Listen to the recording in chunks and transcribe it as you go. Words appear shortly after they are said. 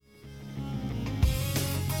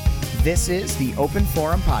This is the Open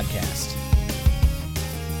Forum Podcast.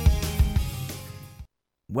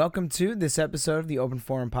 Welcome to this episode of the Open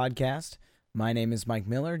Forum Podcast. My name is Mike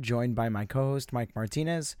Miller, joined by my co-host Mike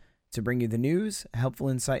Martinez, to bring you the news, helpful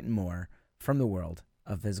insight, and more from the world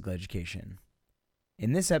of physical education.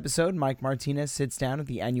 In this episode, Mike Martinez sits down at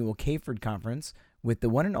the annual CAHPERD conference with the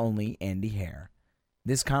one and only Andy Hare.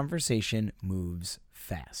 This conversation moves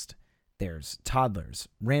fast. There's toddlers,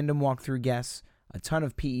 random walkthrough guests, a ton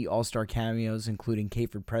of PE All-Star cameos, including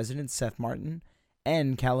CAHPERD President Seth Martin,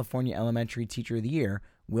 and California Elementary Teacher of the Year,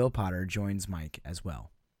 Will Potter, joins Mike as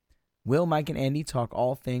well. Will, Mike, and Andy talk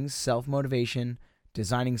all things self-motivation,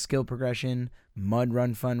 designing skill progression, mud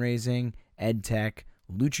run fundraising, ed tech,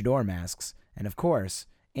 luchador masks, and of course,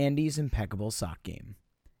 Andy's impeccable sock game.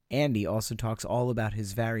 Andy also talks all about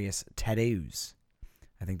his various tattoos.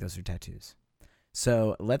 I think those are tattoos.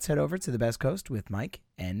 So let's head over to the Best Coast with Mike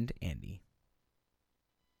and Andy.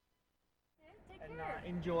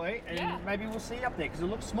 Enjoy, and maybe we'll see you up there because it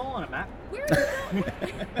looks small on a map.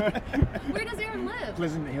 Where does Aaron live?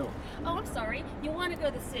 Pleasant Hill. Oh, I'm sorry. You want to go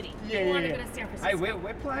to the city. Yeah, you want to go to San Francisco. Hey,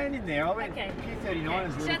 we're playing in there. I went okay. Q39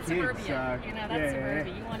 as a little That's kid. suburbia. So, That's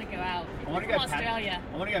suburbia. You want to go out. I want to go Australia.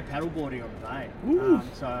 I want to go paddleboarding on the bay.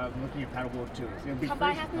 So I'm looking at paddleboard tours. It'll be come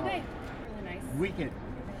by Half Moon Bay. Really nice. Wicked.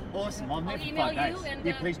 Awesome. I'm there for 5 days. And,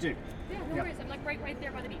 please do. Yeah, no worries. I'm like right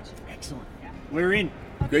there by the beach. Excellent. Yeah. We're in.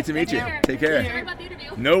 Okay, great to meet you. Take care. Sorry about the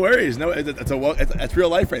interview. No worries. No, it's real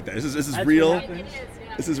life right there. This is real. It is,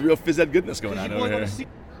 yeah. This is real phys ed goodness going on over here.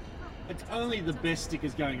 It's only the best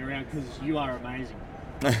stickers going around because you are amazing.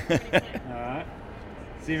 All right.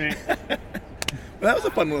 See you, man. Well, that was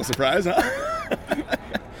a fun little surprise, huh?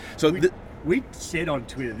 We said on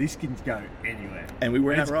Twitter, this can go anywhere. And we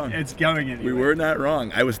were not wrong. It's going anywhere. We were not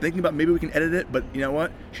wrong. I was thinking about maybe we can edit it, but you know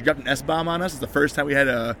what? She dropped an S-bomb on us. It's the first time we had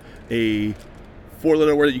a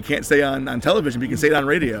 4-letter word that you can't say on television, but you can say it on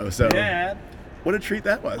radio. So yeah. What a treat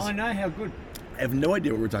that was. I know, how good. I have no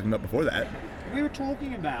idea what we were talking about before that. We were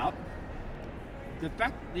talking about the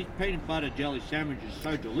fact that this peanut butter jelly sandwich is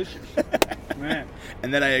so delicious. Yeah.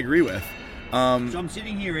 And that I agree with. So I'm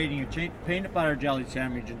sitting here eating a peanut butter jelly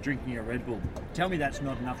sandwich and drinking a Red Bull. Tell me that's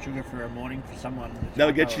not enough sugar for a morning for someone.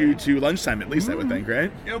 That'll get you to lunchtime at least, I would think,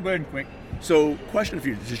 right? It'll burn quick. So, question for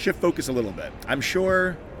you, to shift focus a little bit. I'm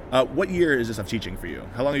sure, what year is this of teaching for you?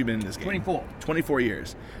 How long have you been in this game? 24. 24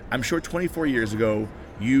 years. I'm sure 24 years ago,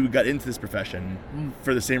 you got into this profession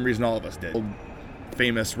for the same reason all of us did.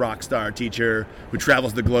 Famous rock star teacher who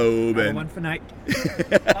travels the globe. Another one for Nate.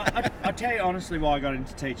 I'll tell you honestly why I got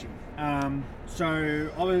into teaching. So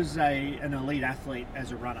I was an elite athlete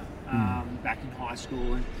as a runner back in high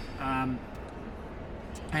school, and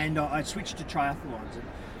I switched to triathlons.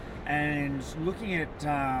 And looking at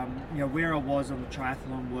where I was on the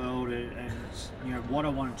triathlon world and what I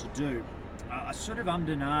wanted to do, I sort of ummed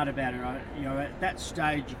and ahed about it. At that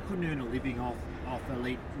stage you couldn't earn a living off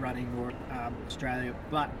elite running or Australia,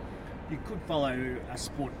 but you could follow a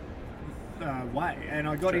sport way. And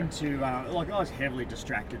I got into I was heavily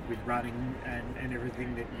distracted with running and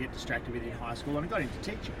everything that you get distracted with in high school, and I got into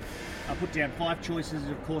teaching. I put down 5 choices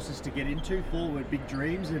of courses to get into. 4 were big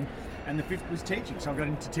dreams, and the 5th was teaching, so I got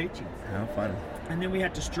into teaching. How fun. And then we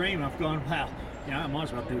had to stream. I've gone, wow, I might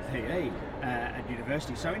as well do PE at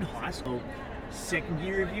university. So in high school, second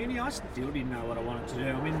year of uni, I still didn't know what I wanted to do.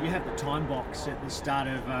 I mean, you have the time box at the start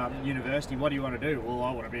of university. What do you want to do? Well,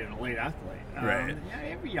 I want to be an elite athlete. Right.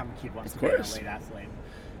 Every young kid wants to be an elite athlete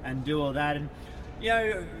and do all that. And,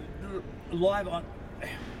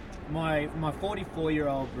 my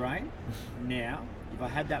 44-year-old brain now, if I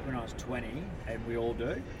had that when I was 20, and we all do,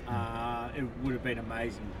 it would have been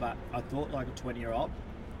amazing. But I thought like a 20-year-old.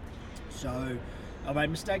 So I made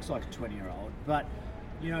mistakes like a 20-year-old. But,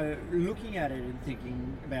 looking at it and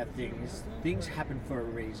thinking about things happen for a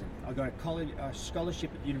reason. I got a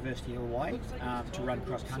scholarship at the University of Hawaii to run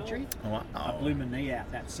cross country. Wow. I blew my knee out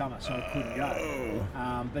that summer, so I couldn't go.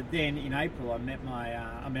 But then in April, I met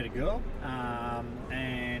a girl,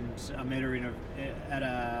 and I met her at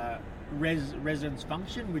a residence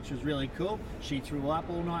function, which was really cool. She threw up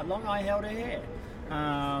all night long. I held her hair.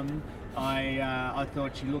 I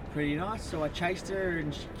thought she looked pretty nice, so I chased her,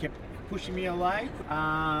 and she kept pushing me away.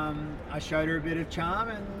 I showed her a bit of charm,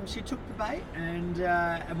 and she took the bait, and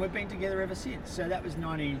we've been together ever since. So that was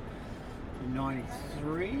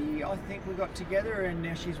 93, I think we got together, and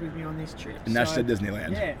now she's with me on this trip. And now she's at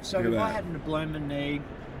Disneyland. Yeah, so if I hadn't have blown my knee,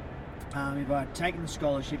 if I had taken the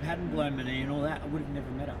scholarship, hadn't blown my knee and all that, I would have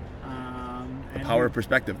never met her. The power of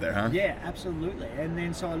perspective there, huh? Yeah, absolutely. And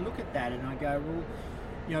then so I look at that and I go, well,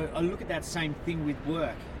 I look at that same thing with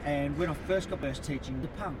work. And when I first got burst teaching the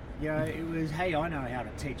punk, it was, hey, I know how to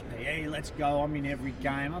teach PE. Let's go. I'm in every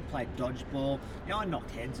game. I played dodgeball. I knocked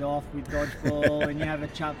heads off with dodgeball, and you have a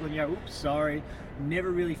chuckle, and you go, oops, sorry. Never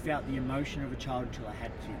really felt the emotion of a child until I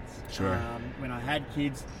had kids. Sure. When I had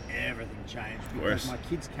kids, everything changed Of because course. my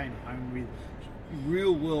kids came home with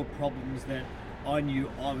real world problems that I knew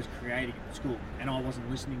I was creating at school and I wasn't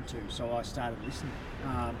listening to. So I started listening,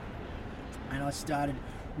 and I started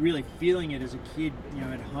really feeling it as a kid,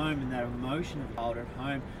 at home, and that emotion of a child at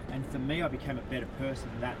home. And for me, I became a better person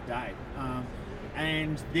that day.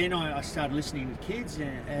 And then I started listening to kids,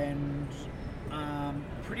 and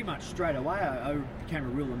pretty much straight away, I became a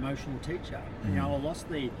real emotional teacher. I lost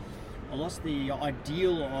the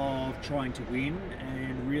ideal of trying to win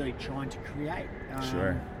and really trying to create.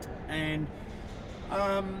 Sure. And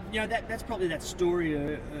that's probably that story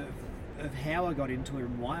of how I got into it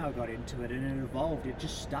and why I got into it, and it evolved. It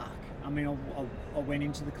just stuck. I mean, I went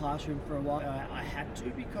into the classroom for a while. I had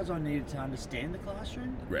to because I needed to understand the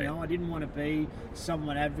classroom. Right. I didn't want to be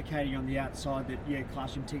someone advocating on the outside that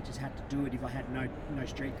classroom teachers had to do it if I had no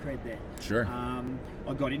street cred there. Sure.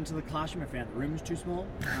 I got into the classroom. I found the room was too small,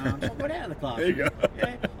 so I got out of the classroom. There you go.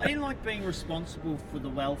 I didn't like being responsible for the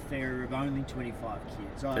welfare of only 25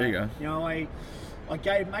 kids. There you go. I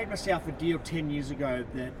made myself a deal 10 years ago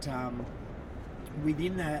that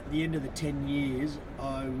within the end of the 10 years,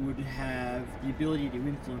 I would have the ability to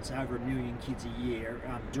influence over 1 million kids a year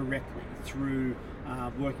directly through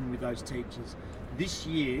working with those teachers. This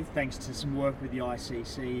year, thanks to some work with the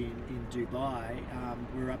ICC in Dubai,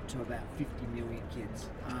 we're up to about 50 million kids.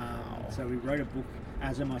 So we wrote a book,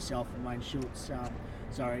 as are myself and Wayne Schultz,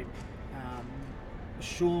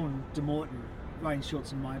 Sean DeMorton, Wayne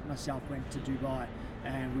Schultz and myself went to Dubai,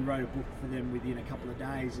 and we wrote a book for them within a couple of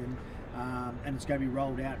days, and it's going to be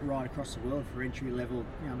rolled out right across the world for entry-level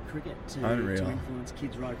cricket to influence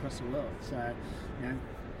kids right across the world. So,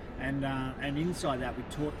 and inside that we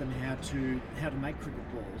taught them how to make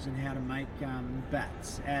cricket balls and how to make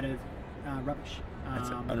bats out of rubbish. That's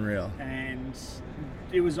unreal. And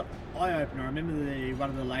it was eye-opener. I remember one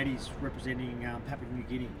of the ladies representing Papua New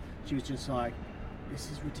Guinea. She was just like, this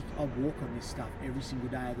is ridiculous. I walk on this stuff every single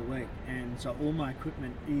day of the week, and so all my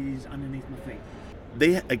equipment is underneath my feet.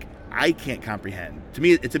 I can't comprehend. To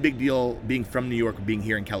me, it's a big deal being from New York, being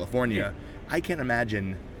here in California. Yeah. I can't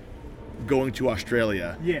imagine going to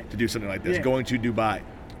Australia to do something like this, going to Dubai.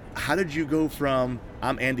 How did you go from,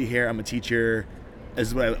 I'm Andy Hare, I'm a teacher, this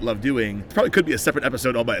is what I love doing? It probably could be a separate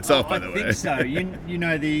episode all by itself, by the way. I think so.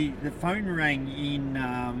 The phone rang in,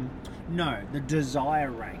 the Desire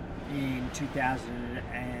rang in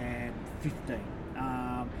 2015.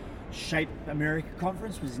 Shape America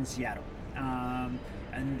conference was in Seattle.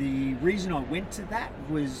 And the reason I went to that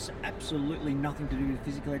was absolutely nothing to do with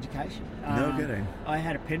physical education. No kidding. I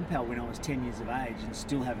had a pen pal when I was 10 years of age and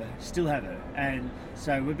still have her. And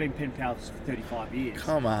so we've been pen pals for 35 years.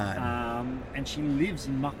 Come on. And she lives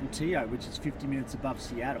in Mukilteo, which is 50 minutes above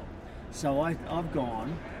Seattle. So I've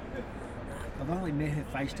only met her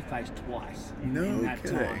face to face twice in that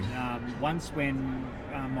kidding. time. Once when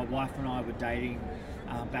my wife and I were dating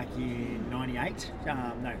back in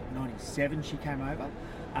 97 she came over.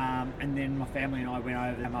 And then my family and I went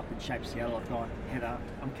over them up in Shape Seattle. I've gone, Heather,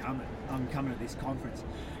 I'm coming to this conference.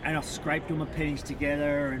 And I scraped all my pennies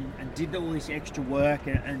together and did all this extra work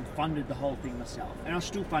and funded the whole thing myself. And I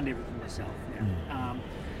still fund everything myself now.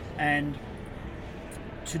 And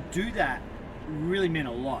to do that really meant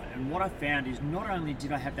a lot. And what I found is not only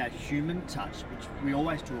did I have that human touch, which we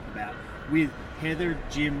always talk about, with Heather,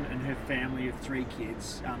 Jim and her family of 3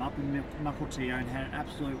 kids up in Mukilteo, and had an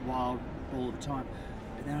absolute wild all the time.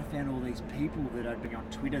 But then I found all these people that I'd been on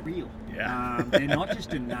Twitter real. Yeah. They're not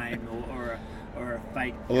just a name or a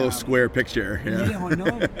fake... A little square picture. Yeah, I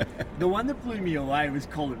know. The one that blew me away was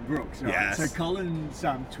Colin Brooks. Right? Yes. So Colin's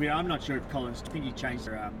Twitter, I'm not sure if Colin's... I think he changed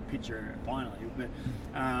their picture finally, but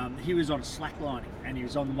he was on slacklining and he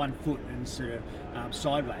was on 1 foot and sort of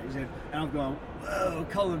sideways. And I'm going, whoa,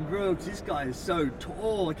 Colin Brooks, this guy is so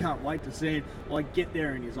tall. I can't wait to see him. Well, I get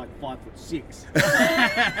there and he's like 5'6".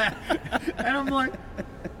 And I'm like,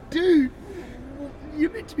 dude, you're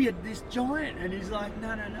meant to be this giant. And he's like, no,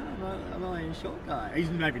 I'm only a short guy. He's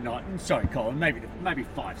maybe not. Sorry, Colin, maybe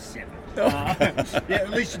 5'7". Yeah,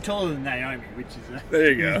 at least you're taller than Naomi, which is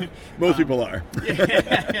there you go. Most people are.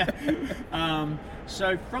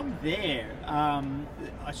 So from there,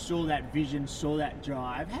 I saw that vision, saw that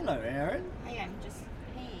drive. Hello, Aaron. Hey, I'm just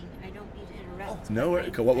paying. I don't need to interrupt. No,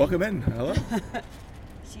 welcome in. Hello.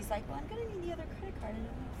 She's like, well, I'm going to need the other credit card, and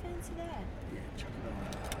I'm fancy that. Yeah, chuck it on.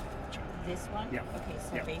 This one? Yeah. Okay,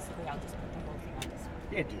 so Yeah. basically I'll just put the whole thing on this one.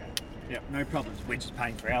 Yeah, do that. Yeah, no problems. We're just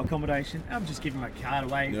paying for our accommodation. I'm just giving my card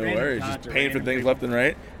away. No random worries. cards Just to paying for random things people. left and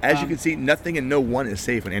right. As you can see, nothing and no one is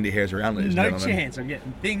safe when Andy Hare's around, ladies No and gentlemen. chance. I'm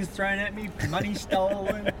getting things thrown at me, money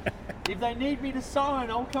stolen. If they need me to sign,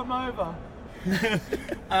 I'll come over.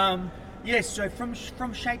 Yes, so from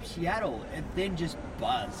Shape Seattle, it then just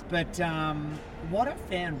buzzed. But what I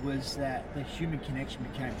found was that the human connection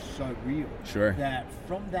became so real. Sure. That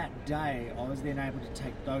from that day, I was then able to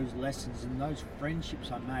take those lessons and those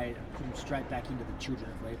friendships I made and put them straight back into the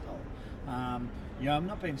children of Leopold. I'm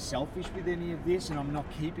not being selfish with any of this, and I'm not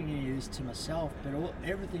keeping any of this to myself, but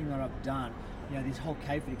everything that I've done, this whole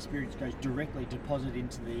CAHPERD experience goes directly deposited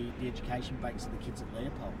into the education banks of the kids at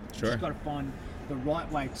Leopold. Sure. You've just got to find the right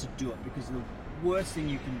way to do it, because the worst thing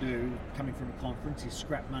you can do coming from a conference is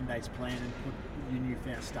scrap Monday's plan and put your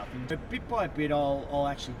newfound stuff in. But bit by bit, I'll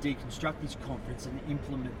actually deconstruct this conference and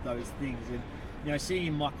implement those things. And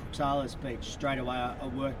seeing Mike Cruxala's speech, straight away I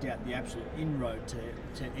worked out the absolute inroad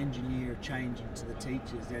to engineer a change into the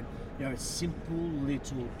teachers. And simple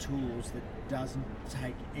little tools that doesn't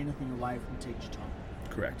take anything away from teacher time.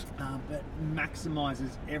 Correct. But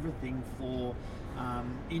maximises everything for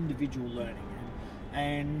individual learning.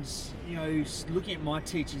 And looking at my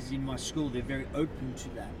teachers in my school, they're very open to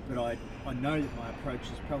that. But I know that my approach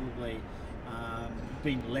has probably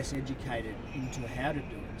been less educated into how to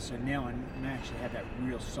do it. So now I actually have that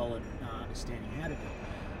real solid understanding how to do it.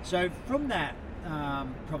 So from that,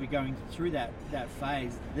 probably going through that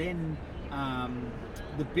phase, then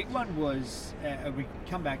the big one was, we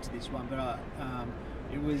come back to this one, but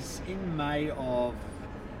it was in May of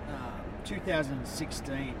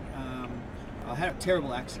 2016. I had a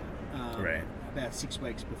terrible accident about 6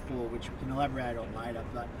 weeks before, which we can elaborate on later.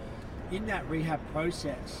 But in that rehab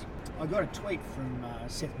process, I got a tweet from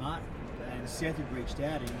Seth Martin, and Seth had reached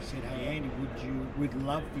out and he said, "Hey Andy, we'd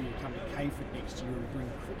love for you to come to CAHPERD next year and bring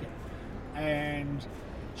cricket." And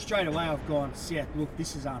straight away I've gone, "Seth, look,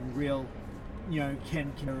 this is unreal.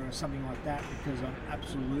 Can or something like that, because I'm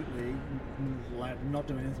absolutely not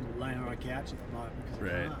doing anything but laying on a couch at the moment because I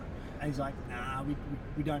can't." And he's like, "Nah,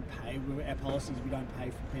 we don't pay. Our policies, we don't pay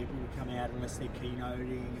for people to come out unless they're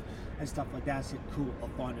keynoting and stuff like that." I said, "Cool, I'll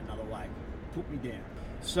find another way. Put me down."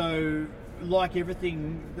 So, like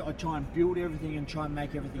everything, I try and build everything and try and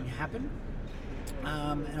make everything happen.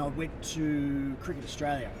 And I went to Cricket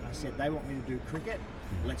Australia. I said, "They want me to do cricket.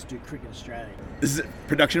 Let's do Cricket Australia." This is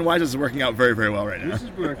production-wise, this is working out very, very well right now. This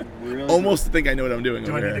is working really Almost think I know what I'm doing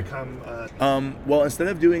Do over I need here. to come? Well, instead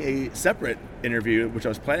of doing a separate interview, which I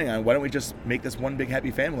was planning on, why don't we just make this one big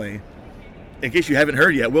happy family? In case you haven't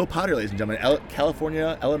heard yet, Will Potter, ladies and gentlemen,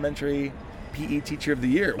 California Elementary PE Teacher of the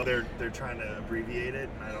Year. Well, they're trying to abbreviate it,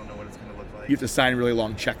 and I don't know what it's going to look like. You have to sign really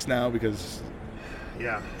long checks now because.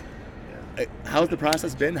 Yeah. How's the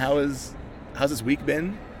process been? How's this week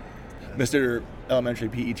been, Mr. Elementary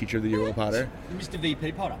PE Teacher of the Year, Will Potter? Mr.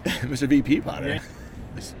 VP Potter. Mr. VP Potter.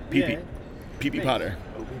 Yeah. PP. PP Potter.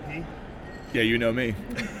 OPP? Yeah, you know me.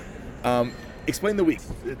 Explain the week.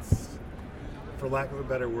 It's, for lack of a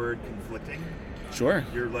better word, conflicting. Sure.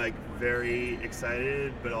 You're like very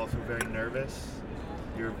excited, but also very nervous.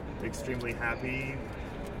 You're extremely happy.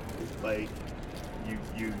 Like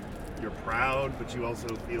you're proud, but you also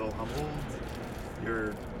feel humbled.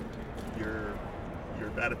 You're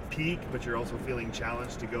at a peak, but you're also feeling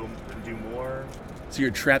challenged to go and do more. So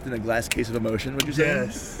you're trapped in a glass case of emotion, would you say?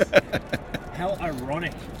 Yes. How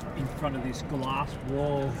ironic in front of this glass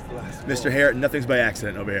wall. Mr. Hare, nothing's by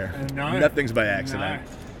accident over here. No. Nothing's by accident.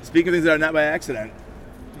 Speaking of things that are not by accident,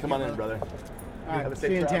 come on in, brother. All right,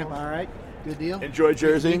 see you in Tampa. All right, good deal. Enjoy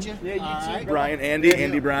Jersey. Meet you. Yeah, you All too, right. Brian,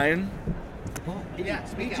 Andy Brian. Yeah, He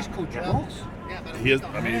speak just out. called you Yeah. boss. Yeah, but He is,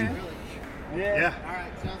 I'm I mean, Yeah. all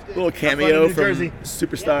right, sounds good. little fun cameo in New from Jersey.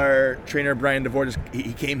 superstar trainer Brian DeVore.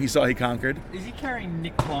 He came, he saw, he conquered. Is he carrying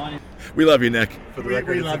Nick Klein? We love you, Nick. For the We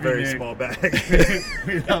record, it's a love you, very Nick. small bag.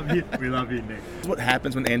 We love you. We love you, Nick. This is what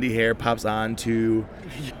happens when Andy Hare pops on to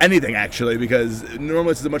anything, actually, because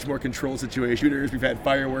normally this is a much more controlled situation. We've had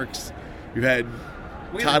fireworks, we've had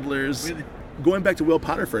toddlers. Going back to Will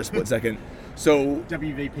Potter for a split second. So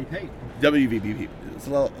WVPP. WVPP. It's a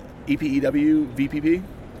little EPEW VPP.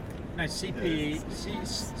 No, CAHPERD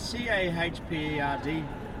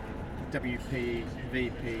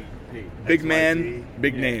WPVPP. Big man, XYZ.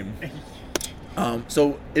 big Yeah. name.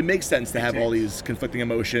 So it makes sense to have all these conflicting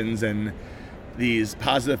emotions and these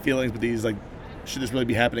positive feelings, but these like, should this really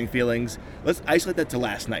be happening feelings. Let's isolate that to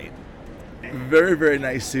last night. Very, very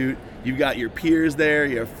nice suit. You've got your peers there.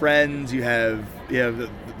 You have friends. You have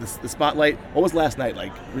the spotlight. What was last night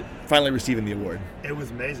like? Finally receiving the award. It was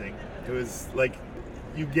amazing. It was like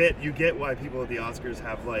you get why people at the Oscars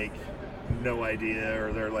have like no idea,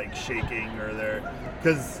 or they're like shaking, or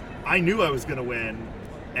because I knew I was going to win,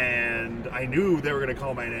 and I knew they were going to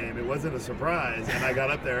call my name. It wasn't a surprise, and I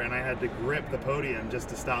got up there and I had to grip the podium just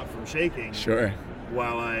to stop from shaking. Sure.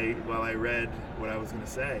 While I read what I was going to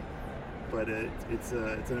say. But it's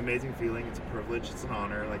an amazing feeling. It's a privilege. It's an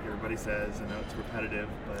honor, like everybody says. I know it's repetitive,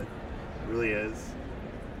 but it really is.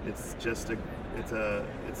 It's just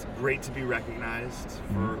it's great to be recognized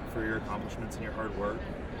for your accomplishments and your hard work.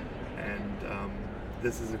 And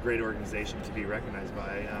this is a great organization to be recognized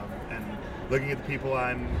by. And looking at the people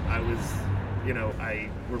were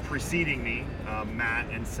preceding me, Matt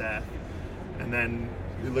and Seth, and then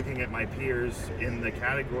looking at my peers in the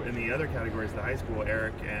other categories of the high school,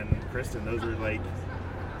 Eric and Kristen, those are like,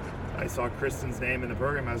 I saw Kristen's name in the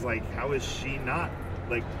program. I was like, how is she not?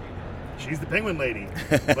 Like, she's the Penguin lady.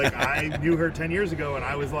 Like, I knew her 10 years ago, and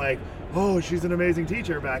I was like, oh, she's an amazing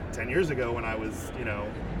teacher back 10 years ago when I was,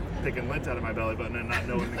 picking lint out of my belly button and not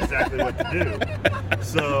knowing exactly what to do.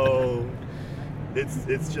 So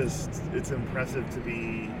it's impressive to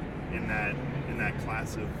be in that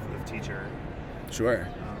class of teacher. Sure.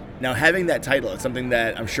 Now, having that title, it's something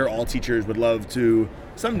that I'm sure all teachers would love to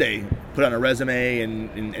someday put on a resume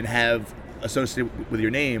and have associated with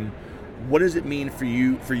your name. What does it mean for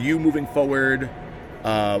you moving forward?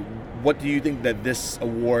 What do you think that this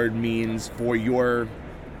award means for your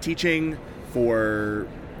teaching, for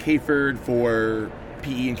CAHPERD, for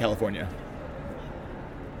PE in California?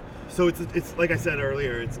 So it's like I said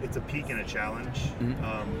earlier, it's a peak and a challenge.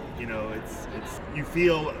 It's you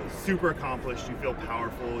feel super accomplished, you feel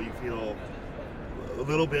powerful, you feel a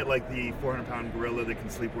little bit like the 400-pound gorilla that can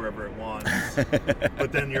sleep wherever it wants.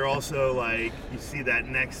 But then you're also like, you see that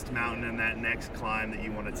next mountain and that next climb that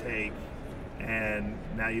you want to take, and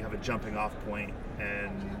now you have a jumping off point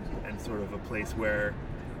and sort of a place where,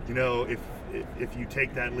 if you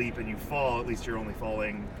take that leap and you fall, at least you're only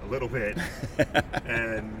falling a little bit.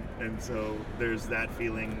 and so there's that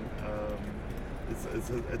feeling.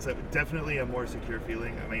 It's definitely a more secure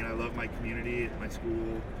feeling. I mean, I love my community at my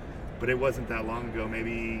school, but it wasn't that long ago,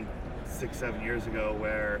 maybe 6-7 years ago,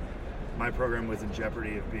 where my program was in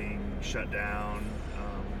jeopardy of being shut down.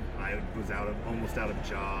 I was almost out of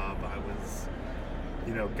job. I was,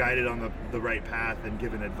 guided on the right path and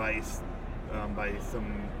given advice by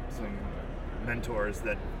some mentors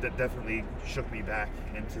that definitely shook me back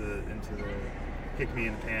into the kicked me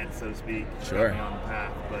in the pants, so to speak. Sure. Got me on the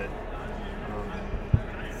path, but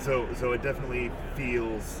so it definitely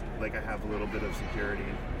feels like I have a little bit of security.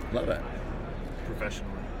 Love that.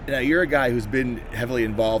 Professionally. Now, you're a guy who's been heavily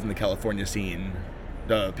involved in the California scene,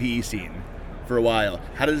 the PE scene, for a while.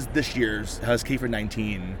 How's CAHPERD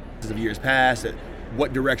 19 of years past?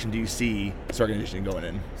 What direction do you see this organization going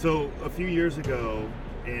in? So a few years ago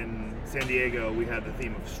in San Diego, we had the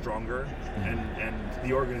theme of Stronger, and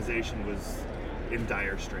the organization was in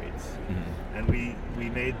dire straits. Mm-hmm. And we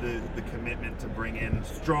made the commitment to bring in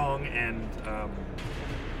strong and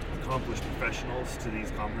accomplished professionals to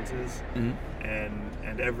these conferences. Mm-hmm.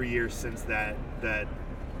 And every year since that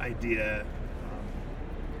idea,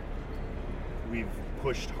 we've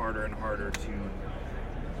pushed harder and harder to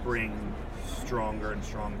bring stronger and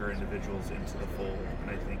stronger individuals into the fold.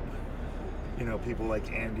 And I think, people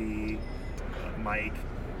like Andy, Mike,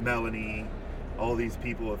 Melanie, all these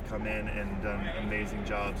people have come in and done amazing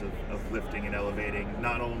jobs of lifting and elevating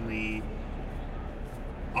not only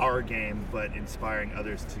our game, but inspiring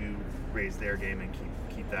others to raise their game and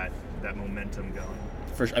keep that momentum going.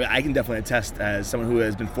 For sure. I can definitely attest, as someone who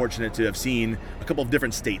has been fortunate to have seen a couple of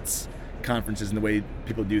different states conferences and the way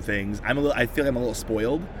people do things. I feel like I'm a little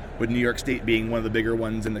spoiled with New York State being one of the bigger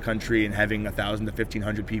ones in the country and having 1,000 to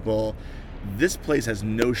 1,500 people. This place has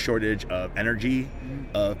no shortage of energy,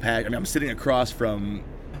 of passion. I mean, I'm sitting across from,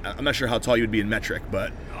 I'm not sure how tall you would be in metric,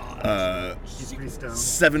 but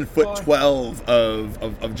 7'12"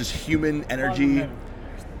 of just human energy,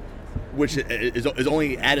 which is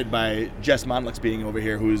only added by Jess Monlick's being over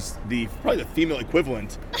here, who's probably the female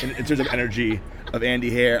equivalent in terms of energy of Andy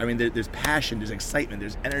Hare. I mean, there's passion, there's excitement,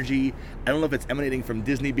 there's energy. I don't know if it's emanating from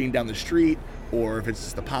Disney being down the street or if it's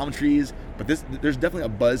just the palm trees, but there's definitely a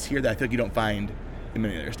buzz here that I feel like you don't find in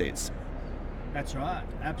many other states. That's right,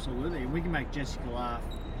 absolutely. We can make Jessica laugh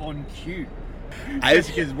on cue.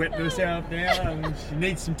 Jessica's wet herself now and she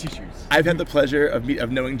needs some tissues. I've had the pleasure of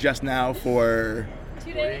knowing Jess now for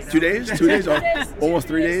 2 days. 2 days? 2 days? Almost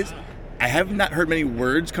 3 days? I have not heard many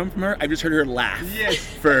words come from her. I've just heard her laugh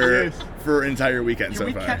for an entire weekend so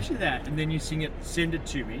far. Can we capture that and then you sing it, send it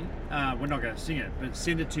to me? We're not going to sing it, but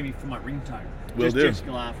send it to me for my ringtone. Will just do.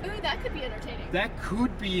 Jessica laugh. Ooh, that could be entertaining. That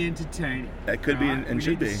could be entertaining. That could be and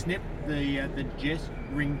should be. We need to snip the Jess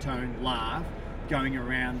ringtone laugh going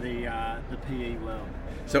around the PE world.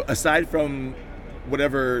 So aside from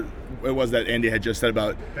whatever it was that Andy had just said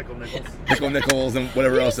about Pickle Nichols and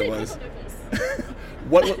whatever else it was,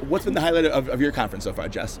 what's been the highlight of your conference so far,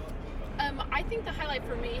 Jess? I think the highlight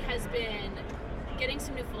for me has been getting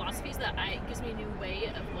some new philosophies that gives me a new way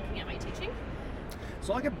of looking at my teaching. It's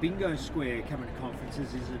like a bingo square coming to conferences,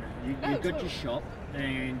 isn't it? You've got your shop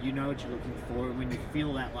and you know what you're looking for, and when you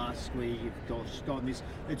feel that last square, you've gotten this.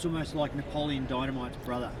 It's almost like Napoleon Dynamite's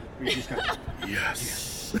brother, where you just go,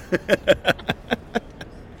 yes.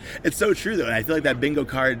 It's so true, though, and I feel like that bingo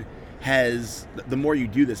card has, the more you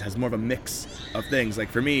do this, has more of a mix of things. Like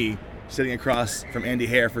for me, sitting across from Andy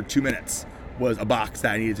Hare for 2 minutes was a box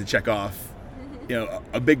that I needed to check off. You know,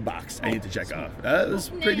 a big box I needed to check off. That was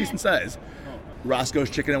pretty decent size. Roscoe's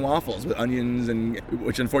Chicken and Waffles with onions, and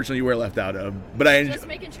which unfortunately you were left out of. But Just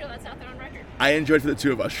making sure that's out there on record. I enjoyed for the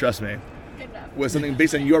two of us, trust me. Good enough. Was something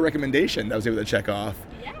based on your recommendation that I was able to check off.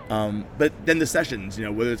 Yeah. But then the sessions, you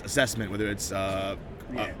know, whether it's assessment, whether it's a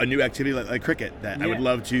new activity like cricket that I would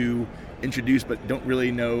love to introduce but don't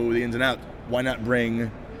really know the ins and outs. Why not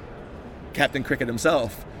bring Captain Cricket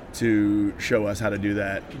himself to show us how to do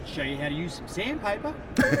that? I can show you how to use some sandpaper.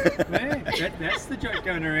 That's the joke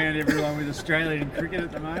going around everyone with Australian cricket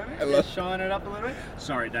at the moment. Just shine it up a little bit.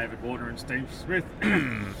 Sorry, David Warner and Steve Smith.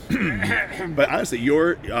 But honestly,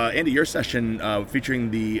 Andy, your session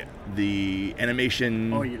featuring the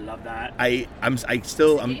animation. Oh, you love that. I'm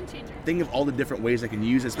thinking of all the different ways I can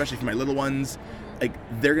use it, especially for my little ones. Like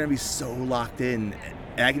they're gonna be so locked in.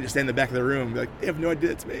 And I can just stand in the back of the room and be like, they have no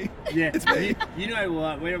idea it's me. Yeah. It's me. You know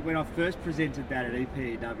what? When I first presented that at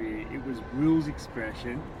EPEW, it was Will's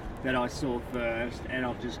expression that I saw first, and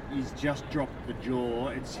he's just dropped the jaw.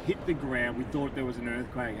 It's hit the ground. We thought there was an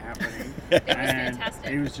earthquake happening. It was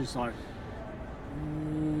fantastic. It was just like,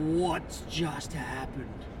 what's just happened?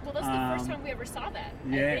 Well, that's the first time we ever saw that, I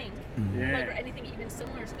think. Yeah. Like, or anything even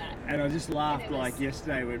similar to that. And I just laughed like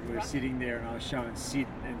yesterday when we were sitting there and I was showing Sid,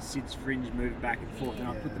 and Sid's fringe moved back and forth, and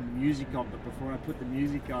I put the music on, but before I put the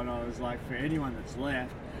music on, I was like, for anyone that's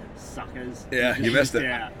left, suckers. Yeah, you missed it.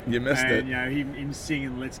 You missed it. And, you know, him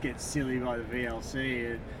singing Let's Get Silly by the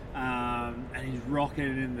VLC, and he's rocking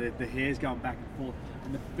and the hair's going back and forth.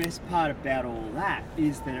 And the best part about all that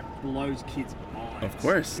is that it blows kids' minds. Of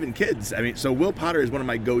course. Even kids. I mean, so Will Potter is one of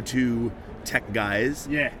my go-to tech guys.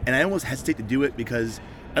 Yeah. And I almost hesitate to do it because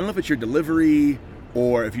I don't know if it's your delivery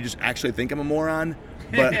or if you just actually think I'm a moron,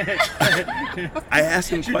 but I ask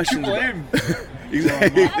him questions.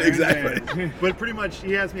 Exactly. But pretty much,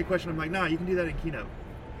 he asked me a question. I'm like, no, you can do that in Keynote.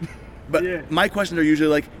 But my questions are usually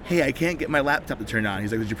like, hey, I can't get my laptop to turn on.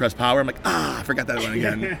 He's like, did you press power? I'm like, I forgot that one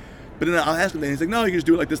again. But then I'll ask him, and he's like, no, you can just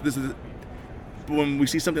do it like this. But when we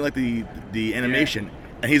see something like the animation,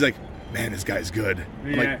 and he's like, man, this guy's good.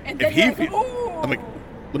 I'm like, I'm like,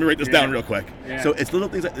 let me write this down real quick. Yeah. So it's little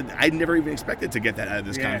things that I never even expected to get that out of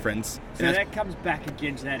this conference. So that comes back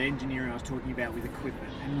again to that engineering I was talking about with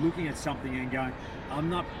equipment, and looking at something and going, I'm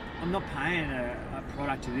not paying a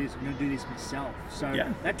product to this. I'm going to do this myself. So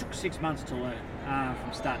that took 6 months to learn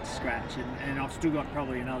from start to scratch, and I've still got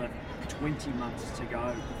probably another 20 months to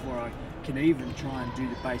go before I can even try and do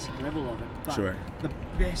the basic level of it. But the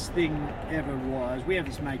best thing ever was, we have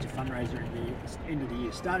this major fundraiser at the end of the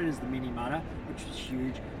year. Started as the Mini Mutter, which was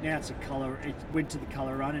huge. Now it's it went to the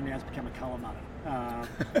colour run, and now it's become a colour mutter.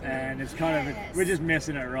 And it's kind of, we're just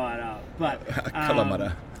messing it right up. But colour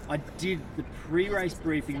mutter. I did the pre-race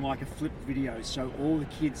briefing like a flipped video, so all the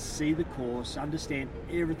kids see the course, understand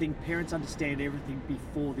everything, parents understand everything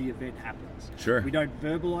before the event happens. Sure. We don't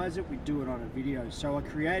verbalise it, we do it on a video. So I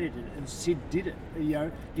created it, and Sid did it. You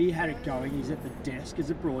know, he had it going, he's at the desk as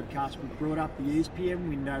a broadcast, we brought up the ESPN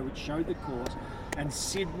window which showed the course, and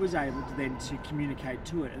Sid was able to then communicate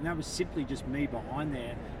to it, and that was simply just me behind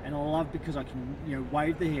there. And I love because I can, you know,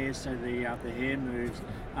 wave the hair so the hair moves.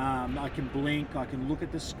 I can blink, I can look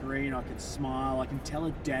at the screen, I can smile, I can tell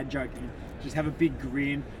a dad joke and just have a big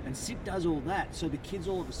grin. And Sid does all that, so the kids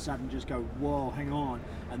all of a sudden just go, whoa, hang on,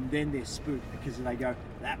 and then they're spooked because they go,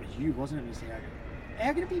 that was you, wasn't it, Mr. Hogan?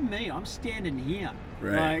 How can it be me? I'm standing here.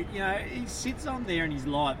 Right. Like, you know, he sits on there and he's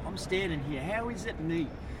live. I'm standing here. How is it me?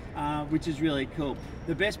 Which is really cool.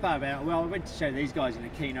 The best part about it, well, I went to show these guys in a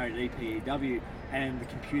keynote at EPEW, and the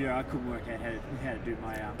computer, I couldn't work out how to do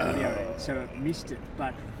my video editing, so it missed it.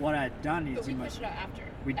 But what I had done is but we pushed it out after.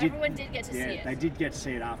 Everyone did get to see it. Yeah, they did get to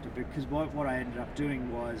see it after, because what I ended up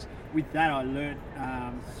doing was, with that I learnt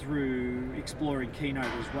through exploring Keynote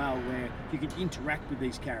as well, where you can interact with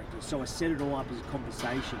these characters. So I set it all up as a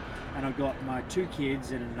conversation, and I got my 2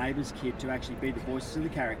 kids and a neighbour's kid to actually be the voices of the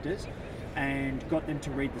characters. and got them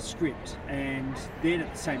to read the script. And then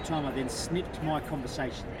at the same time, I then snipped my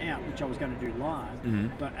conversation out, which I was going to do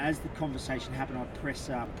live. But as the conversation happened, I'd press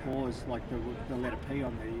pause, like the letter P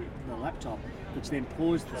on the laptop, which then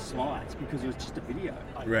paused the slides because it was just a video.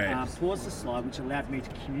 Right. Paused the slide, which allowed me to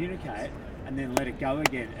communicate, and then let it go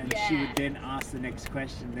again. And she would then ask the next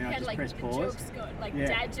question. Then I just press pause. Jokes going,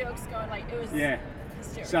 dad jokes going, it was hysterical.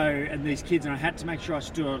 So, and these kids, and I had to make sure I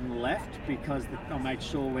stood on the left because I made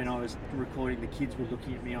sure when I was recording, the kids were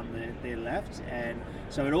looking at me on their left, and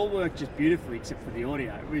so it all worked just beautifully except for the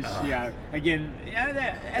audio, which again,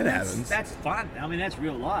 that's fun. I mean, that's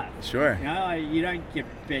real life. Sure. You don't get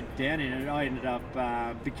bed down in it. I ended up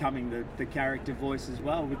becoming the character voice as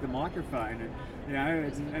well with the microphone,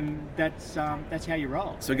 and that's how you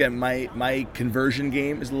roll. So again, my conversion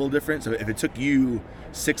game is a little different. So if it took you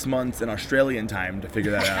 6 months in Australian time to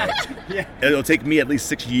figure that out, it'll take me at least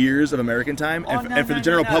 6 years of American time, and for the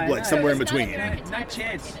general public, somewhere in between. No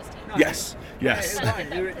chance. No. Yes.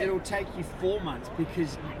 It'll take you 4 months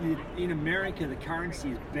because in America the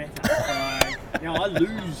currency is better. I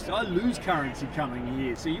lose currency coming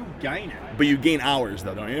here, so you'll gain it. But you gain hours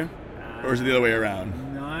though, don't you? Or is it the other way around?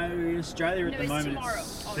 No, in Australia at the moment tomorrow.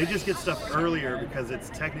 They just get stuff earlier because it's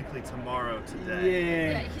technically tomorrow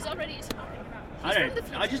today. Yeah, he's already tomorrow.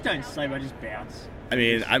 I just don't sleep. I just bounce. I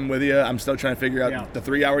mean, I'm with you. I'm still trying to figure out the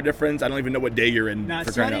 3-hour difference. I don't even know what day you're in. No,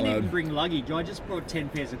 for so I crying out didn't loud. even bring luggage. I just brought 10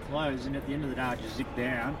 pairs of clothes, and at the end of the day, I just zip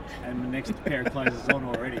down, and the next pair of clothes is on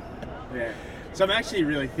already. Yeah. So I'm actually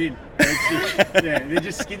really thin. They're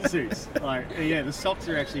just skin suits. The socks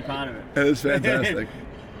are actually part of it. That is fantastic.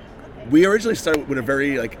 We originally started with a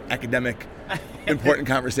very academic, important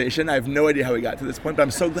conversation. I have no idea how we got to this point, but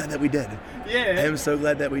I'm so glad that we did. Yeah. I am so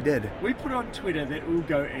glad that we did. We put on Twitter that it will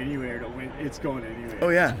go anywhere. It's gone anywhere. Oh,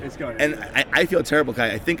 yeah. It's gone And anywhere. I feel terrible,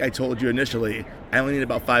 Kai. I think I told you initially, I only need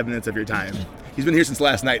about 5 minutes of your time. He's been here since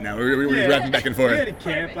last night now. We're rapping back and forth. We had a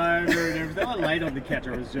camp over and everything. I laid on the couch.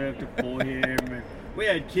 I reserved it for him. And we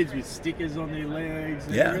had kids with stickers on their legs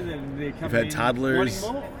and everything. We've had toddlers. Wanting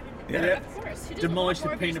more. Yeah. Of course. Demolished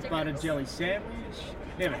the peanut butter jelly sandwich.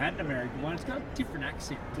 Never had an American one. It's got a different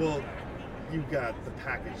accent. Well, you got the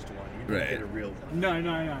packaged one. You didn't get a real one.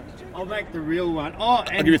 No. I'll make the real one. Oh,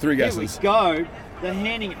 and I'll give you 3 guesses. Here we go. The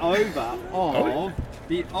handing over of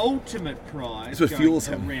the ultimate prize That's what fuels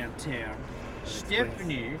him. around town.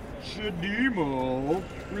 Stephanie Shadimo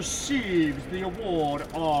receives the award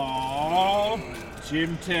of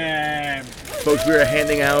Tim Tam. Folks, we are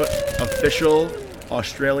handing out official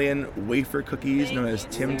Australian wafer cookies known as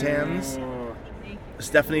Tim Tams.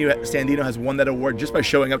 Stephanie Sandino has won that award just by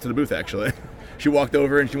showing up to the booth, actually. She walked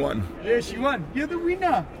over and she won. Yeah, she won. You're the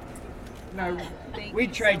winner. No, we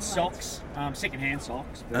trade socks, second-hand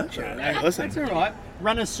socks. But, Hey, listen. That's all right.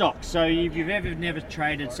 Runner socks. So if you've ever never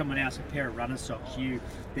traded someone else a pair of runner socks,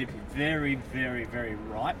 they're very, very, very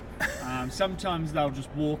ripe. Sometimes they'll just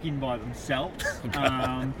walk in by themselves. Is it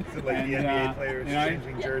like the NBA players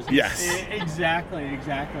changing jerseys? Yes. Exactly.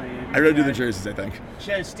 I really do the jerseys, I think.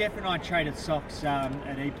 Steph and I traded socks at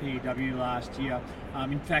EPW last year.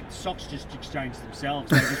 In fact, socks just exchanged themselves.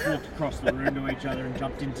 They just walked across the room to each other and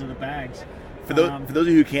jumped into the bags. For those of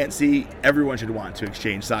you who can't see, everyone should want to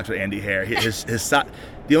exchange socks with Andy Hare. His sock.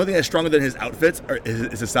 The only thing that's stronger than his outfits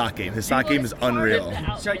is his sock game. His sock game is unreal.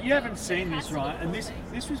 So you haven't seen this, right? And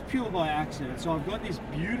this was pure by accident. So I've got this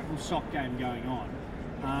beautiful sock game going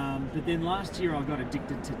on. But then last year I got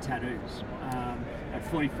addicted to tattoos. At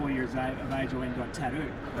 44 years of age, I went and got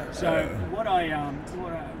tattooed. So what I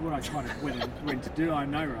kind of went to do, I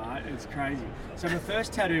know, right? It's crazy. So my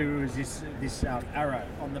first tattoo was this arrow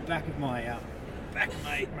on the back of my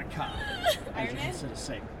car, as you can sort of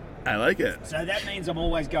see. I like it. So that means I'm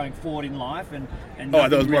always going forward in life, and I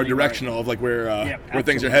thought it was more really directional of where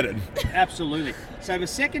things are headed. Absolutely. So the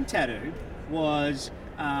second tattoo was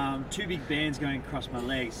 2 big bands going across my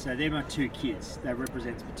legs. So they're my 2 kids. That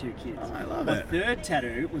represents my 2 kids. Oh, I love it. it. My third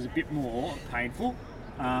tattoo was a bit more painful.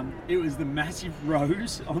 It was the massive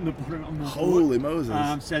rose on the bottom of my foot. Holy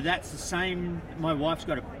Moses. So that's the same. My wife's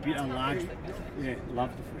got a large. Yeah,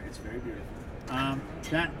 love the foot. It's very beautiful.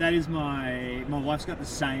 That is my wife's got the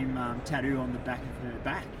same tattoo on the back of her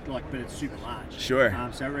back, but it's super large. Sure.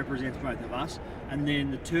 So it represents both of us. And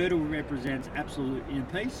then the turtle represents absolute inner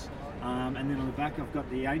peace. And then on the back, I've got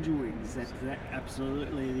the angel wings that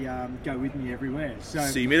absolutely go with me everywhere. So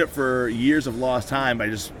you made up for years of lost time by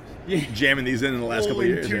just jamming these in the last couple of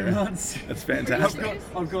years. 2 months. That's fantastic.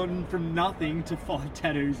 I've gone from nothing to 5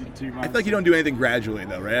 tattoos in 2 months. I feel like you don't do anything gradually,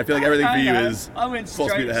 though, right? I feel like everything for you is I went full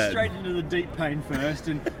speed ahead. straight into the deep pain first,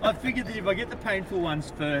 and I figured that if I get the painful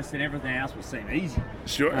ones first, then everything else will seem easy.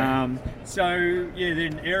 Sure.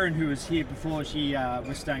 Then Erin, who was here before, she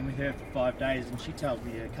was staying with her for 5 days, and she told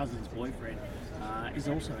me her cousin's boyfriend is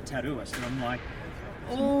also a tattooist, and I'm like,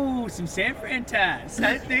 oh, some San Fran tats.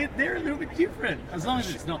 So they're a little bit different. As long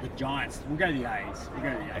as it's not the Giants, we'll go the A's.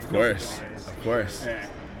 Of course. Yeah.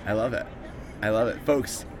 I love it.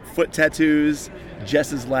 Folks, foot tattoos,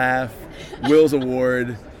 Jess's laugh, Will's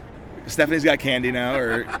award. Stephanie's got candy now,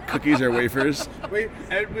 or cookies or wafers. We've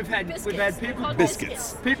had people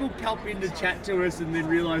Biscuits. People pop in to chat to us and then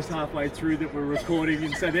realise halfway through that we're recording,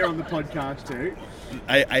 and so they're on the podcast too.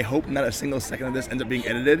 I hope not a single second of this ends up being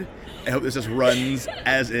edited. I hope this just runs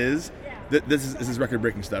as is. This is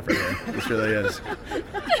record-breaking stuff right here. This really is.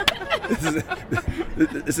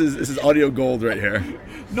 This is audio gold right here.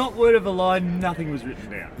 Not word of a lie, nothing was written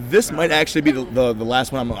down. This might actually be the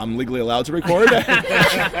last one I'm legally allowed to record.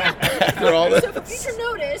 After all this. So for future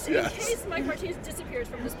notice, in case Mike Martinez disappears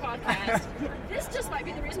from this podcast, this just might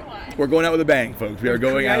be the reason why. We're going out with a bang, folks. We are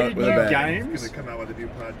going out with a bang. He's gonna come out with a new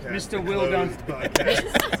podcast.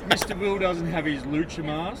 Mr. Will doesn't have his lucha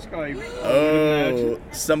mask.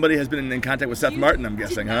 Somebody has been in contact with Seth Martin, I'm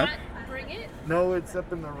guessing, huh? Bring it? No, it's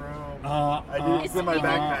up in the room. I did put my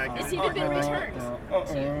backpack. It's even been returned.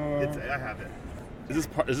 I have it. Is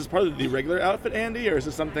this part of the regular outfit, Andy, or is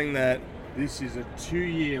this something that? This is a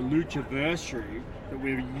 2-year luchaversary that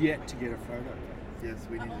we've yet to get a photo of. Yes,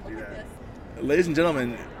 we need to do that. Ladies and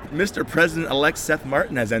gentlemen, Mr. President-elect Seth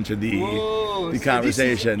Martin has entered the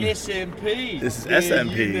conversation. This is SMP. This is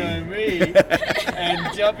SMP. You know me. And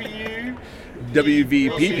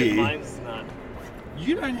WVPP. Mine's not.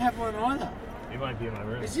 You don't have one either. It might be in my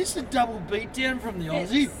room. Is this a double beatdown from the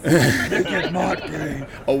Aussie? It might be.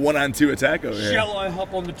 A 1-on-2 attack over here. Shall I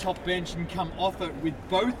hop on the top bench and come off it with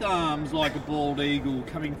both arms like a bald eagle,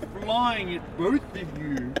 coming flying at both of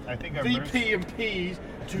you? I think our VP and P's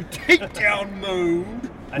to takedown mode.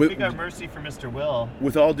 I think our mercy for Mr. Will.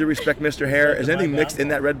 With all due respect, Mr. Hare, is anything mixed in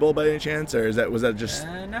that Red Bull by any chance, or was that just?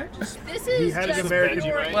 No, just This is He had just an American,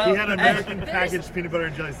 pure- he had an American packaged peanut butter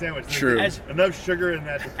and jelly sandwich. True. Enough sugar in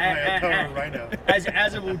that to cover a rhino. as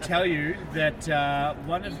I will tell you that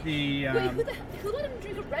one of the Wait, who let him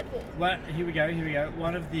drink a Red Bull? here we go.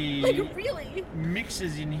 One of the Like, really?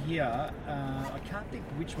 mixes in here, I can't think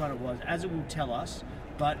which one it was, as it will tell us,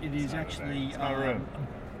 but it is actually not room.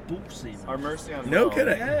 bullseye. Our mercy on No Will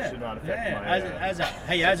kidding. should not affect my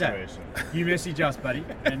situation. You message us, buddy,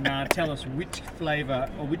 and tell us which flavour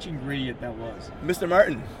or which ingredient that was. Mr.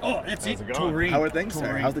 Martin, Oh, that's How's it. it going? Taurine. how are things, sir?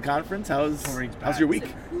 Taurine. How's the conference? How's Taurine's your back. week?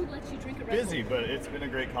 Who lets you drink a Red Busy, but it's been a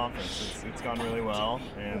great conference. It's gone really well,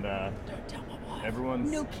 and Bull? Don't tell my wife.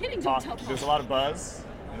 everyone's No kidding, don't talk- tell Paul. There's a lot of buzz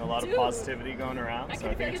and a lot Dude. of positivity going around, I so can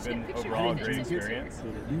I think feel it's you been take a picture overall a of it. great It's experience.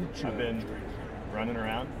 I've been running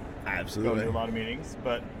around, going Absolutely. to a lot of meetings,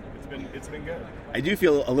 but it's been good. I do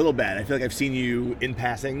feel a little bad. I feel like I've seen you in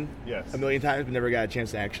passing Yes. a million times, but never got a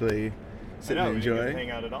chance to actually sit I know, and we didn't enjoy. get to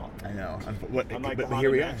hang out at all. I know. Unlike But the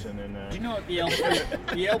here we are. Mansion in, Do you know what the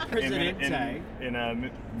El Presidente?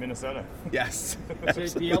 in Minnesota. Yes.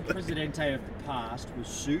 So the El Presidente of the past was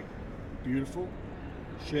suit, beautiful,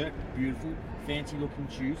 shirt, beautiful, fancy looking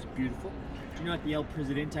shoes, beautiful. Do you know what the El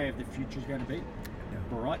Presidente of the future is going to be?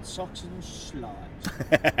 Bright socks and slides.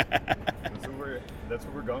 That's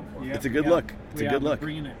what we're going for. Yeah, It's a good we look. are. It's a We good are look.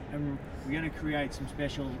 Bringing it, and we're going to create some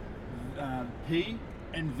special P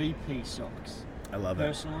and VP socks. I love it.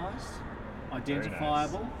 Personalised,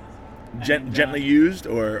 identifiable. And, Gently used,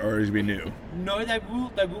 or is we new? No, they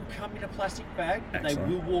will come in a plastic bag, but Excellent.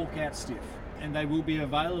 they will walk out stiff, and they will be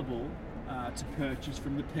available to purchase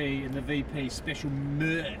from the P and the VP special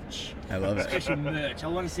merch. I love it. Special merch. I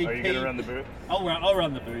want to see Are you P. going to run the booth? I'll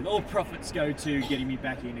run the booth. All profits go to getting me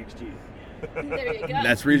back here next year. There you go.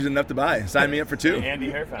 That's reason enough to buy. Sign me up for The 2. Andy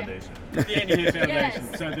Hair Foundation. The Andy Hair Foundation,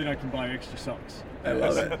 Yes. so then I can buy extra socks. I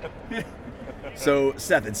love it. So,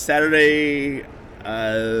 Seth, it's Saturday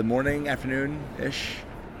morning, afternoon-ish.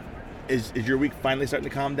 Is your week finally starting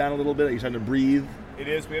to calm down a little bit? Are you starting to breathe? It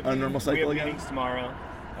is. We have On a normal cycle we have again? meetings tomorrow.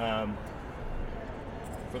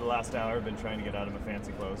 For the last hour, I've been trying to get out of my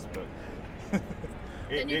fancy clothes, but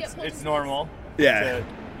Then you get pulled it's into normal. Yeah.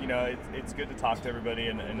 It's good to talk to everybody,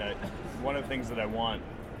 and one of the things that I want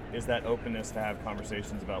is that openness to have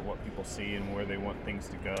conversations about what people see and where they want things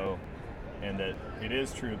to go, and that it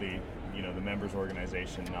is truly, the members'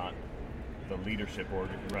 organization, not the leadership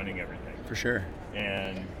running everything. For sure.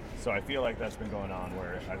 And so I feel like that's been going on,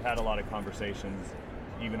 where I've had a lot of conversations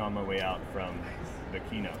even on my way out from the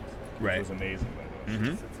keynotes, which Right. was amazing, by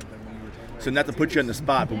the way. So not to put you on the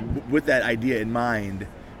spot, but with that idea in mind,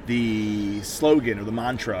 the slogan or the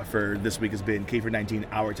mantra for this week has been CAHPERD 19,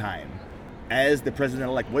 our time. As the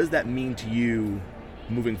president-elect, what does that mean to you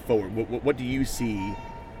moving forward? What do you see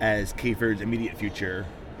as CAHPERD's immediate future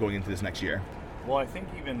going into this next year? Well, I think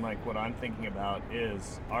even like what I'm thinking about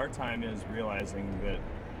is our time is realizing that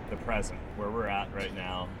the present, where we're at right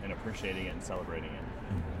now, and appreciating it and celebrating it.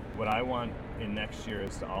 What I want in next year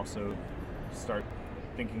is to also start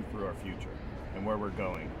thinking through our future and where we're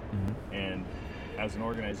going, and as an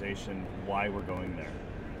organization, why we're going there,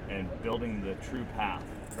 and building the true path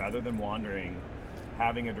rather than wandering,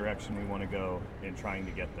 having a direction we want to go and trying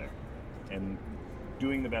to get there, and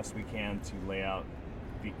doing the best we can to lay out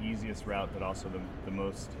the easiest route, but also the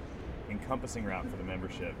most encompassing route for the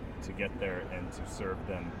membership to get there and to serve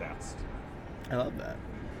them best. I love that.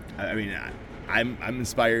 I mean, I'm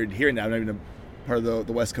inspired hearing that. I'm not even a part of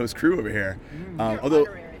the West Coast crew over here.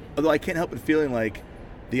 Although I can't help but feeling like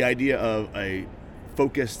the idea of a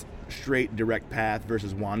focused, straight, direct path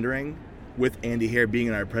versus wandering, with Andy here being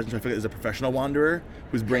in our presence, I feel like there's a professional wanderer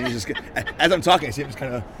whose brain is just, as I'm talking, I see him just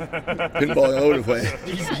kind of pinballing all over the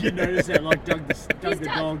place. You notice that, like Doug the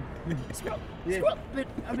dog. Yeah, but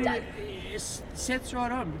I mean, Seth's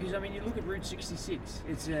right on, because I mean, you look at Route 66.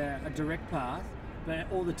 It's a direct path, but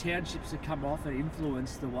all the townships that come off it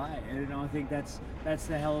influence the way, and I think that's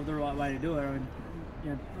the hell of the right way to do it. I mean, you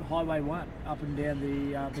know, Highway 1 up and down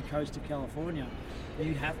the coast of California,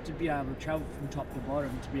 you have to be able to travel from top to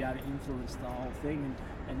bottom to be able to influence the whole thing.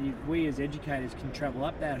 And if we as educators can travel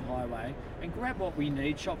up that highway and grab what we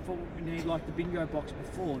need, shop for what we need, like the bingo box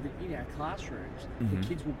before, in our classrooms, the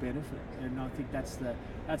kids will benefit. And I think that's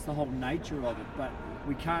the whole nature of it. But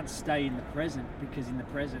we can't stay in the present, because in the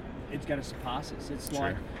present it's going to surpass us. It's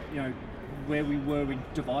like, you know, where we were when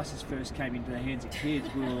devices first came into the hands of kids.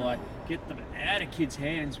 We were like, get them out of kids'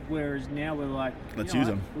 hands, whereas now we're like, let's use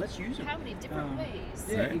them. Let's use them. How many different ways?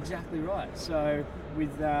 Yeah, exactly right. So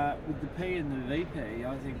with the P and the VP,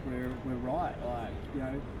 I think we're right. Like, you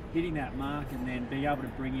know, hitting that mark and then being able to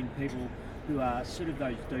bring in people who are sort of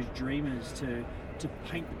those dreamers to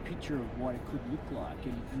paint the picture of what it could look like,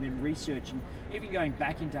 and then researching, even going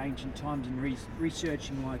back into ancient times and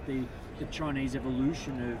researching like the Chinese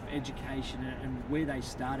evolution of education and where they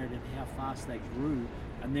started and how fast they grew,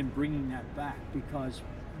 and then bringing that back, because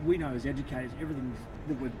we know as educators everything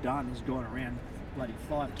that we've done has gone around bloody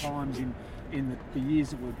 5 times in the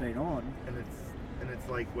years that we've been on. And it's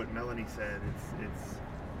like what Melanie said. It's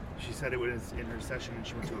she said it was in her session, and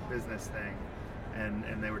she went to a business thing,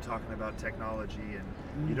 and they were talking about technology,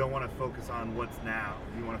 and you don't want to focus on what's now.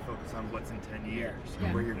 You want to focus on what's in 10 years,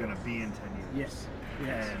 and where you're going to be in 10 years.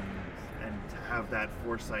 Yes. And to have that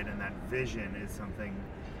foresight and that vision is something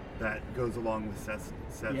that goes along with Seth's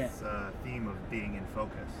theme of being in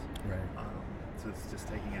focus. Right. So it's just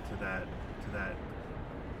taking it to that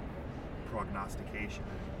prognostication.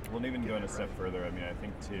 Well, even going a step further, I mean, I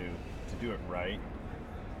think to do it right,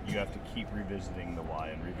 you have to keep revisiting the why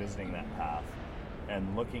and revisiting that path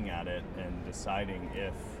and looking at it and deciding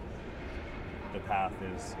if the path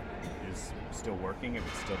is still working, if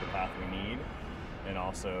it's still the path we need, and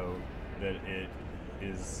also that it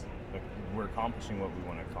is we're accomplishing what we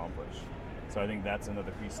want to accomplish. So I think that's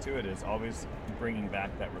another piece to it, is always bringing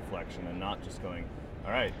back that reflection and not just going,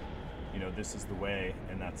 all right, you know, this is the way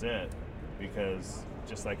and that's it. Because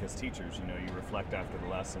just like as teachers, you know, you reflect after the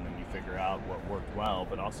lesson and you figure out what worked well,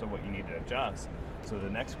 but also what you need to adjust so the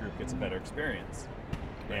next group gets a better experience.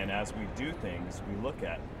 And as we do things, we look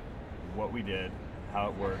at what we did, how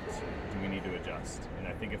it worked, do we need to adjust? And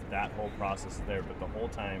I think if that whole process is there, but the whole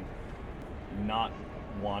time not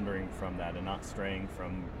wandering from that and not straying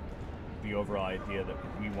from the overall idea that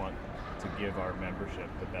we want to give our membership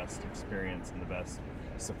the best experience and the best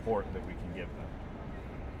support that we can give them.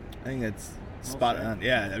 I think it's spot on.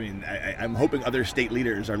 Yeah, I mean, I'm hoping other state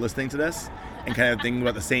leaders are listening to this and kind of thinking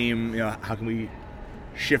about the same, you know, how can we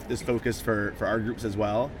shift this focus for our groups as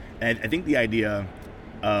well. And I think the idea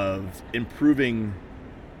of improving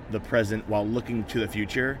the present while looking to the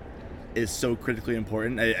future is so critically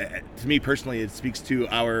important. To me personally, it speaks to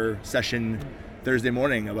our session Thursday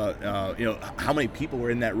morning about, you know, how many people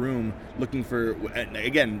were in that room looking for,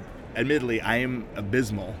 again, admittedly, I am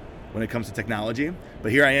abysmal when it comes to technology,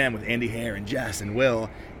 but here I am with Andy Hare and Jess and Will,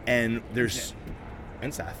 and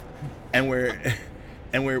and Seth, and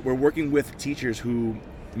we're working with teachers who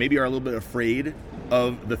maybe are a little bit afraid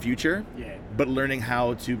of the future, but learning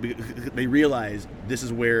how to they realize this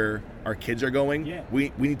is where our kids are going.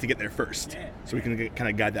 We need to get there first, so we can kind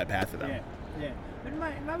of guide that path for them. But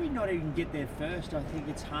maybe not even get there first. I think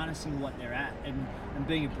it's harnessing what they're at and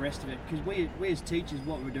being abreast of it, because we as teachers,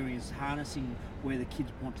 what we're doing is harnessing where the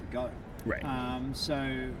kids want to go. Right.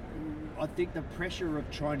 So I think the pressure of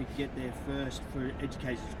trying to get there first for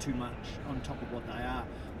educators is too much on top of what they are.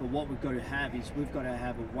 But what we've got to have is we've got to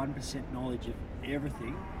have a 1% knowledge of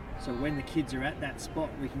everything. So when the kids are at that spot,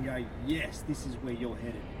 we can go, yes, this is where you're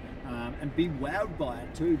headed. And be wowed by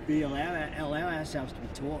it too. Allow ourselves to be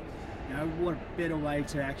taught. You know, what a better way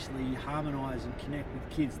to actually harmonise and connect with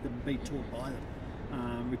kids than be taught by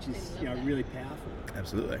them, which is really powerful.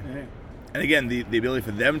 Absolutely. Yeah. And again, the ability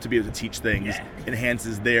for them to be able to teach things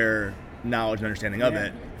enhances their knowledge and understanding of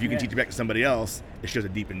it. If you can teach it back to somebody else, it shows a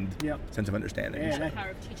deepened sense of understanding. The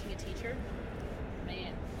power of teaching a teacher.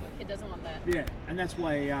 Man, it doesn't want that. Yeah, and that's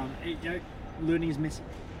why learning is messy.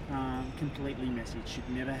 Completely messy. It should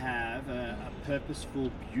never have a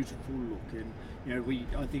purposeful, beautiful look.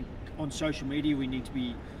 And I think on social media we need to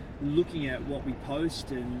be looking at what we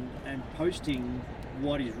post and posting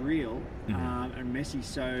what is real and messy.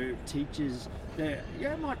 So teachers that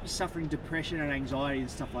might be suffering depression and anxiety and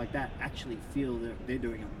stuff like that actually feel that they're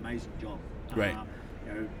doing an amazing job. Right.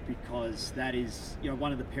 Because that is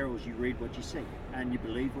one of the perils. You read what you see and you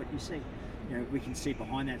believe what you see. We can see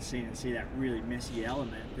behind that scene and see that really messy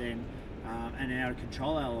element, then an out of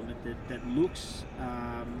control element that looks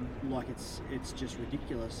like it's just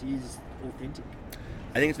ridiculous is authentic.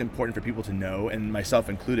 I think it's important for people to know, and myself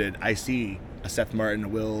included. I see a Seth Martin, a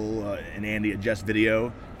Will, and Andy, a Jess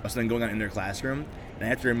video of something going on in their classroom, and I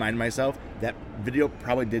have to remind myself that video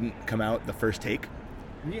probably didn't come out the first take,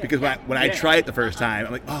 because when I try it the first time,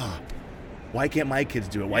 I'm like, why can't my kids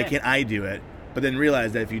do it? Why can't I do it? But then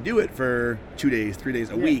realize that if you do it for 2 days, 3 days,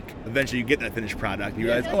 a week, eventually you get that finished product and you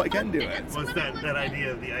realize, I can do it. Well, it's that idea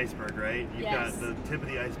of the iceberg, right? You've got the tip of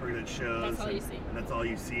the iceberg that shows. That's all you see. And that's all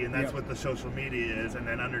you see. And that's what the social media is. And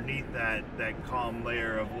then underneath that calm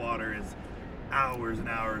layer of water is hours and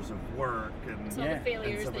hours of work and all the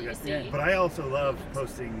failures that you see. But I also love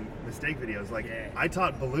posting mistake videos. Like I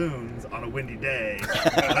taught balloons on a windy day,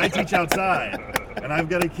 and I teach outside, and I've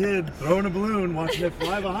got a kid throwing a balloon, watching it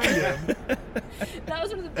fly behind him. That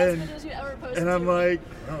was one of the best videos you ever posted. And I'm like,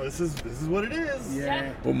 oh, this is what it is.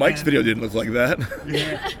 Yeah. Well, Mike's video didn't look like that.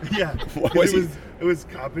 It was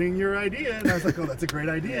copying your idea, and I was like, oh, that's a great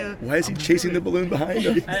idea. Why is he chasing the balloon behind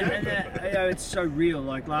him? and it's so real.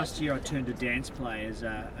 Like last year, I turned to dance play as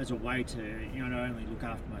a way to not only look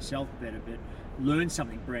after myself better, but learn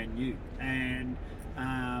something brand new. And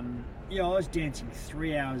I was dancing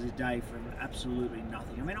 3 hours a day from absolutely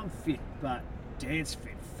nothing. I mean, I'm fit, but dance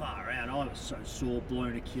fit far out. I was so sore,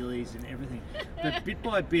 blown Achilles and everything. But bit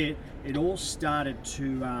by bit, it all started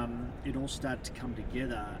to come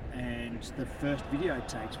together. And the first video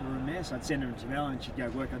takes were a mess. I'd send them to Mel, and she'd go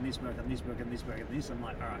work on this, work on this, work on this, work on this. I'm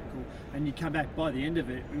like, all right, cool. And you come back by the end of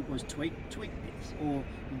it, it was tweak this, or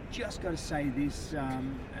you just got to say this,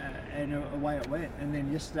 and away it went. And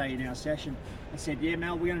then yesterday in our session, I said, yeah,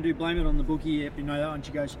 Mel, we're going to do blame it on the bookie. Yep, you know that. And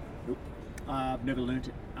she goes, nope, I've never learnt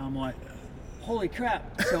it. I'm like, holy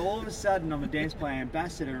crap. So all of a sudden I'm a dance play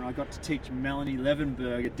ambassador, and I got to teach Melanie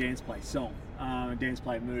Levenberg a dance play song, dance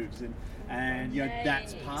play moves, and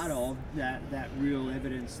that's part of that real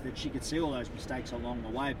evidence that she could see all those mistakes along the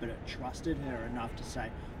way, but it trusted her enough to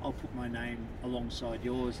say, I'll put my name alongside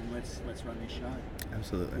yours and let's run this show.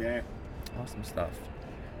 Absolutely. Yeah. Awesome stuff.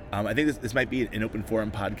 I think this might be an open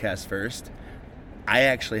forum podcast first. I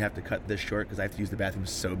actually have to cut this short because I have to use the bathroom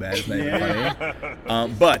so bad. It's not even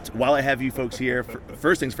funny. But while I have you folks here,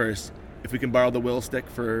 first things first, if we can borrow the Will stick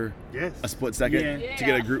for a split second to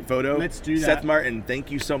get a group photo. Let's do that. Seth Martin,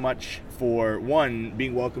 thank you so much for, one,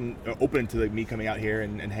 being open to me coming out here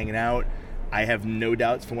and hanging out. I have no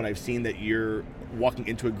doubts from what I've seen that you're walking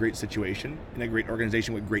into a great situation in a great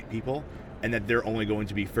organization with great people, and that they're only going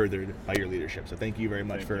to be furthered by your leadership. So thank you very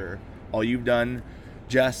much for all you've done.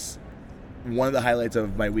 Jess, one of the highlights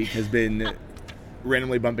of my week has been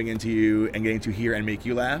randomly bumping into you and getting to hear and make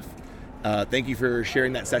you laugh. Thank you for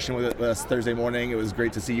sharing that session with us Thursday morning. It was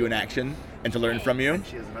great to see you in action and to learn from you. And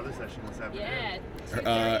she has another session this afternoon.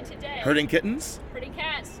 Yeah, today. Herding kittens?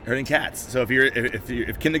 Herding cats. So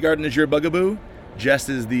if kindergarten is your bugaboo, Jess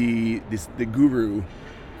is the guru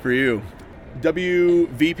for you.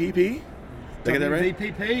 WVPP? Did I get that right?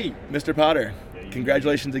 WVPP. Mr. Potter,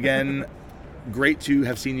 congratulations again. Great to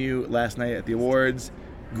have seen you last night at the awards.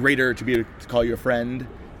 Greater to be able to call you a friend.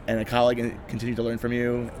 and a colleague, and continue to learn from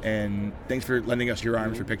you. And thanks for lending us your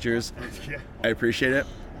arms for pictures. Yeah. I appreciate it.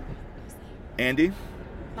 Andy,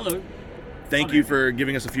 Hello. thank you for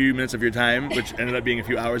giving us a few minutes of your time, which ended up being a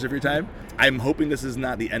few hours of your time. I'm hoping this is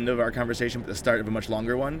not the end of our conversation, but the start of a much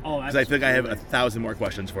longer one. Oh, because I think I have 1,000 more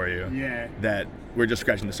questions for you. Yeah. That we're just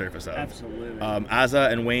scratching the surface of. Absolutely.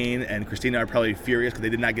 Aza and Wayne and Christina are probably furious because they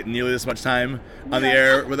did not get nearly this much time on the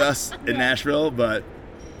air with us in Nashville, but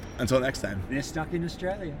until next time. They're stuck in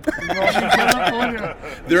Australia.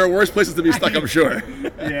 There are worse places to be stuck, I'm sure.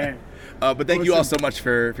 Yeah. But thank you all so much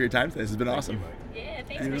for your time today. This has been awesome. Yeah,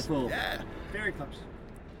 thanks. Beautiful. Yeah. Very close.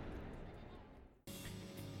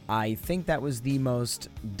 I think that was the most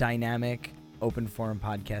dynamic open forum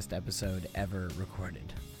podcast episode ever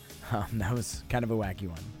recorded. That was kind of a wacky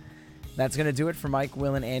one. That's going to do it for Mike,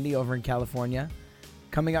 Will, and Andy over in California.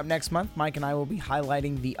 Coming up next month, Mike and I will be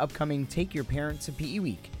highlighting the upcoming Take Your Parents to PE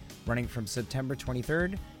Week, running from September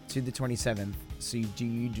 23rd to the 27th, so you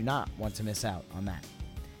do not want to miss out on that.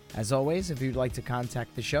 As always, if you'd like to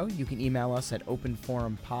contact the show, you can email us at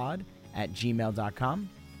openforumpod@gmail.com.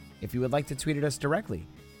 If you would like to tweet at us directly,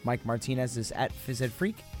 Mike Martinez is at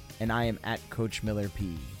PhysEdFreak, and I am at Coach Miller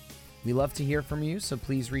PE. We love to hear from you, so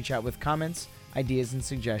please reach out with comments, ideas, and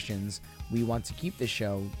suggestions. We want to keep the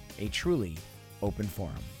show a truly open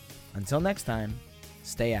forum. Until next time,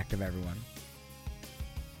 stay active, everyone.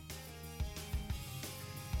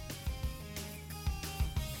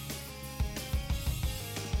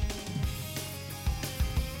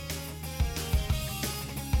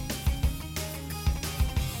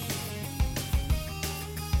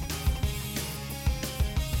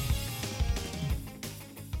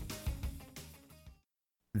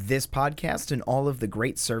 This podcast and all of the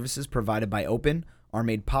great services provided by Open are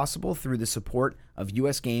made possible through the support of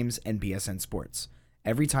US Games and BSN Sports.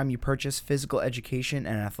 Every time you purchase physical education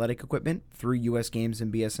and athletic equipment through US Games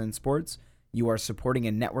and BSN Sports, you are supporting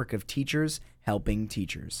a network of teachers helping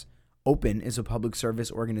teachers. Open is a public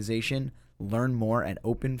service organization. Learn more at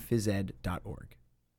openphysed.org.